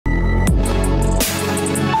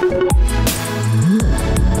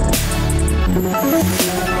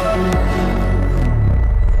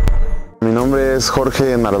es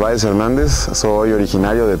Jorge Narvaez Hernández, soy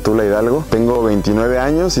originario de Tula, Hidalgo. Tengo 29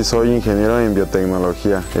 años y soy ingeniero en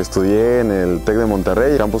biotecnología. Estudié en el TEC de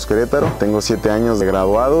Monterrey, campus Querétaro. Tengo 7 años de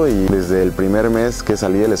graduado y desde el primer mes que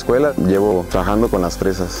salí de la escuela llevo trabajando con las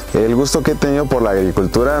fresas. El gusto que he tenido por la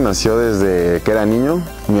agricultura nació desde que era niño.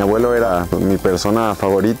 Mi abuelo era mi persona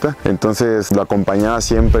favorita, entonces lo acompañaba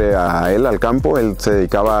siempre a él al campo. Él se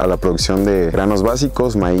dedicaba a la producción de granos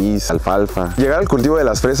básicos, maíz, alfalfa. Llegar al cultivo de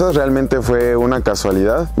las fresas realmente fue una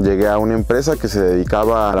casualidad. Llegué a una empresa que se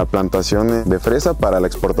dedicaba a la plantación de fresa para la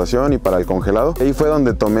exportación y para el congelado. Ahí fue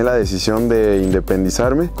donde tomé la decisión de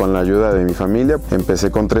independizarme con la ayuda de mi familia. Empecé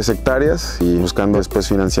con 3 hectáreas y buscando después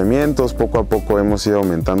financiamientos. Poco a poco hemos ido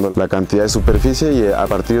aumentando la cantidad de superficie y a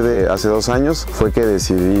partir de hace 2 años fue que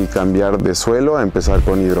decidí cambiar de suelo a empezar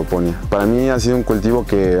con hidroponía. Para mí ha sido un cultivo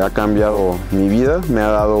que ha cambiado mi vida, me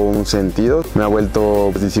ha dado un sentido, me ha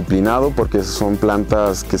vuelto disciplinado porque son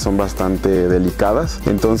plantas que son bastante delicadas.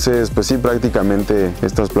 Entonces, pues sí, prácticamente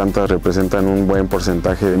estas plantas representan un buen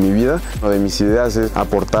porcentaje de mi vida. Una de mis ideas es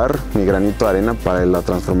aportar mi granito de arena para la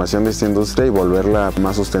transformación de esta industria y volverla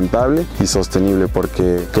más sustentable y sostenible,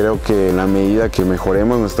 porque creo que en la medida que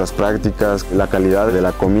mejoremos nuestras prácticas, la calidad de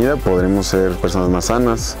la comida, podremos ser personas más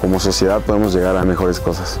sanas. Como sociedad podemos llegar a mejores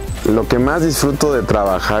cosas. Lo que más disfruto de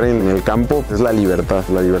trabajar en el campo es la libertad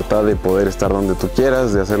de poder estar donde tú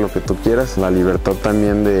quieras, de hacer lo que tú quieras, la libertad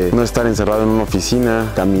también de no estar encerrado en una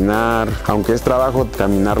oficina, caminar, aunque es trabajo,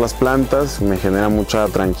 caminar las plantas me genera mucha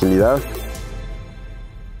tranquilidad.